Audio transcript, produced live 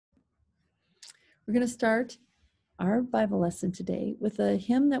We're going to start our Bible lesson today with a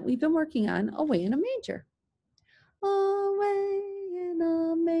hymn that we've been working on, Away in a Manger. Away in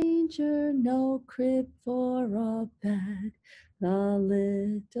a manger, no crib for a bed, the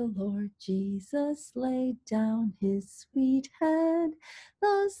little Lord Jesus laid down his sweet head.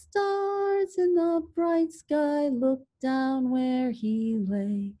 The stars in the bright sky looked down where he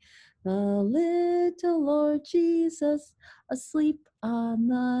lay. The little Lord Jesus asleep on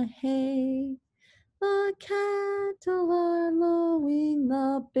the hay. The cattle are lowing,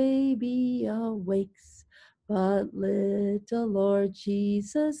 the baby awakes, but little Lord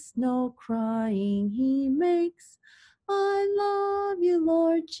Jesus no crying he makes. I love you,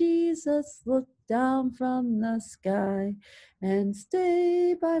 Lord Jesus, look down from the sky and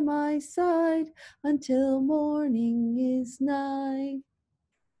stay by my side until morning is nigh.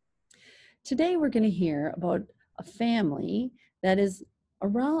 Today we're going to hear about a family that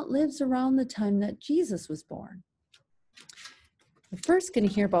lives around the time that Jesus was born. We're first going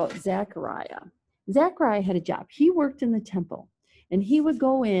to hear about Zechariah. Zechariah had a job. He worked in the temple, and he would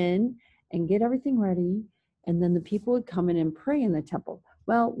go in and get everything ready, and then the people would come in and pray in the temple.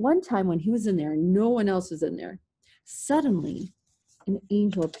 Well, one time when he was in there, no one else was in there, suddenly an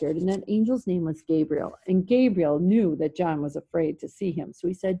angel appeared, and that angel's name was Gabriel. And Gabriel knew that John was afraid to see him. So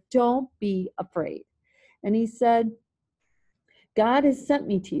he said, "Don't be afraid." And he said, "God has sent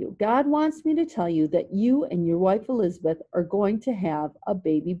me to you. God wants me to tell you that you and your wife Elizabeth are going to have a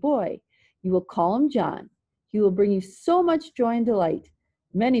baby boy. You will call him John. He will bring you so much joy and delight.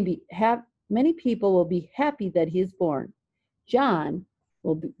 Many people will be happy that he is born. John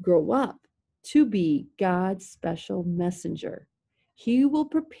will grow up to be God's special messenger. He will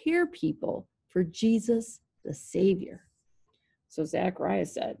prepare people for Jesus the Savior." So Zechariah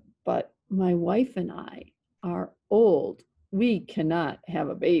said, "But my wife and I are old. We cannot have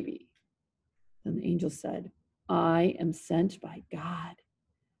a baby." And the angel said, "I am sent by God,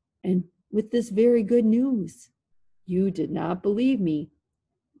 and with this very good news. You did not believe me,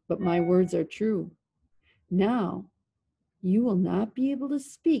 but my words are true. Now you will not be able to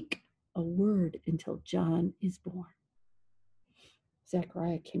speak a word until John is born."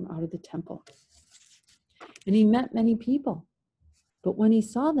 Zechariah came out of the temple, and he met many people. But when he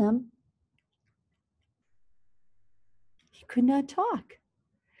saw them, he could not talk.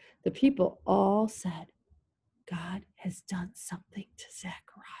 The people all said, "God has done something to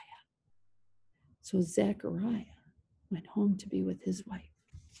Zechariah." So Zechariah went home to be with his wife.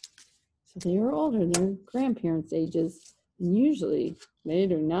 So they were older, their grandparents' ages, and usually they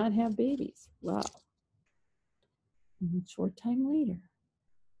do not have babies. Wow. And a short time later,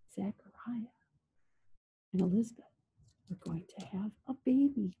 Zechariah and Elizabeth were going to have a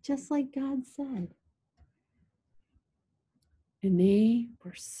baby, just like God said. And they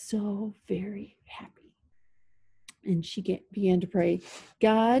were so very happy. And she began to pray,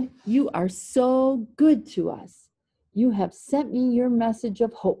 "God, you are so good to us. You have sent me your message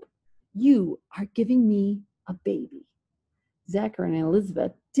of hope. You are giving me a baby." Zechariah and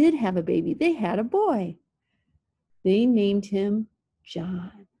Elizabeth did have a baby. They had a boy. They named him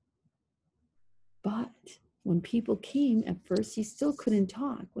John. But when people came, at first he still couldn't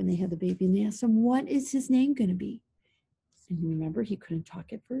talk when they had the baby. And they asked him, "What is his name going to be?" And remember, he couldn't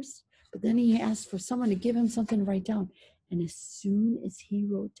talk at first. But then he asked for someone to give him something to write down. And as soon as he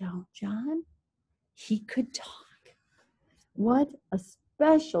wrote down John, he could talk. What a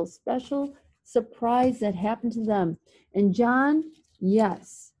special, special surprise that happened to them. And John,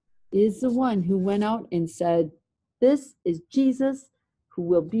 yes, is the one who went out and said, "This is Jesus who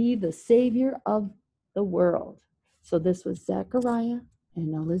will be the Savior of the world." So this was Zechariah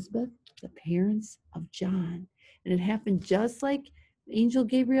and Elizabeth, the parents of John. And it happened just like Angel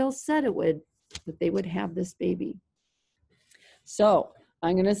Gabriel said it would, that they would have this baby. So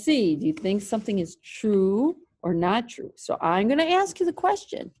I'm going to see, do you think something is true or not true? So I'm going to ask you the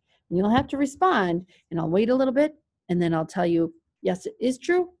question, and you'll have to respond, and I'll wait a little bit, and then I'll tell you, yes, it is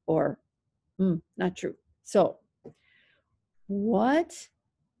true, or not true. So what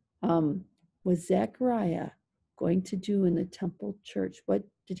was Zechariah going to do in the temple church? What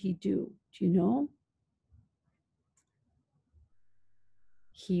did he do? Do you know?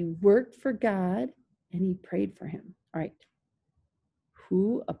 He worked for God and he prayed for him. All right.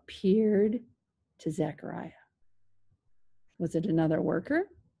 Who appeared to Zechariah? Was it another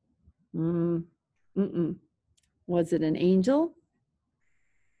worker? Was it an angel?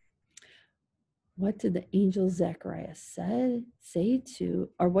 What did the angel Zechariah say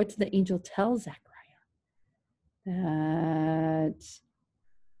to, or what did the angel tell Zechariah? That,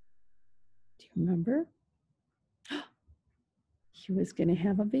 do you remember? He was going to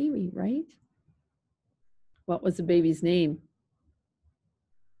have a baby, right? What was the baby's name?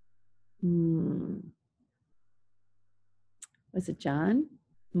 Was it John?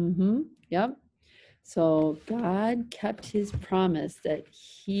 Yep. So God kept his promise that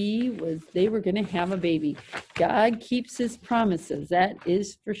they were going to have a baby. God keeps his promises. That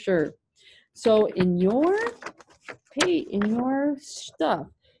is for sure. So in your stuff,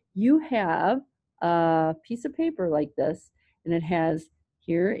 you have a piece of paper like this, and it has,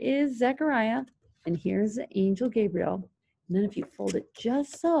 here is Zechariah, and here's the angel Gabriel. And then if you fold it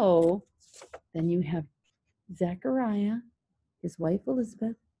just so, then you have Zechariah, his wife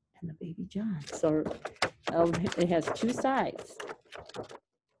Elizabeth, and the baby John. So it has two sides.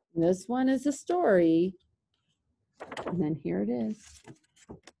 This one is a story, and then here it is.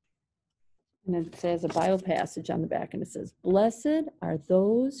 And it says a Bible passage on the back, and it says, "Blessed are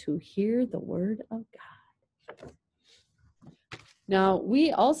those who hear the word of God." Now,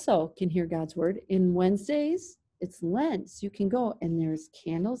 we also can hear God's word. In Wednesdays, it's Lent, so you can go, and there's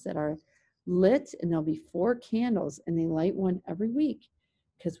candles that are lit, and there'll be 4 candles, and they light one every week,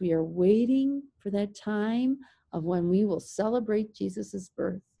 because we are waiting for that time of when we will celebrate Jesus's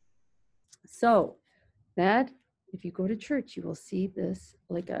birth. So that, if you go to church, you will see this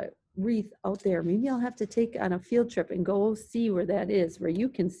like a wreath out there. Maybe I'll have to take on a field trip and go see where that is, where you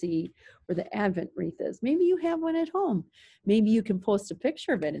can see where the Advent wreath is. Maybe you have one at home. Maybe you can post a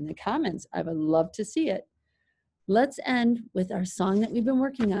picture of it in the comments. I would love to see it. Let's end with our song that we've been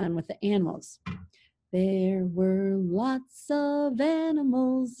working on with the animals. There were lots of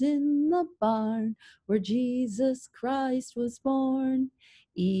animals in the barn where Jesus Christ was born.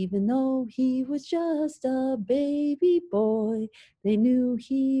 Even though he was just a baby boy, they knew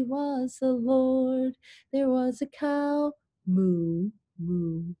he was the Lord. There was a cow, moo,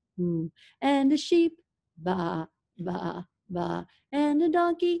 moo, moo, and a sheep, ba, ba, ba, and a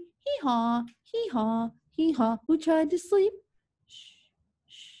donkey, hee-haw, hee-haw, hee-haw, who tried to sleep. Shh,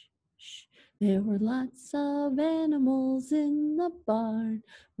 shh, shh. There were lots of animals in the barn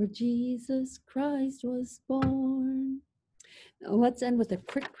where Jesus Christ was born. Now let's end with a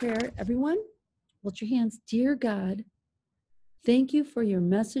quick prayer. Everyone, hold your hands. Dear God, thank you for your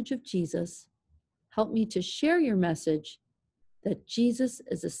message of Jesus. Help me to share your message that Jesus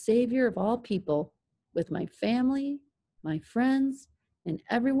is the Savior of all people with my family, my friends, and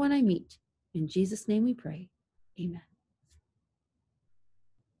everyone I meet. In Jesus' name we pray. Amen.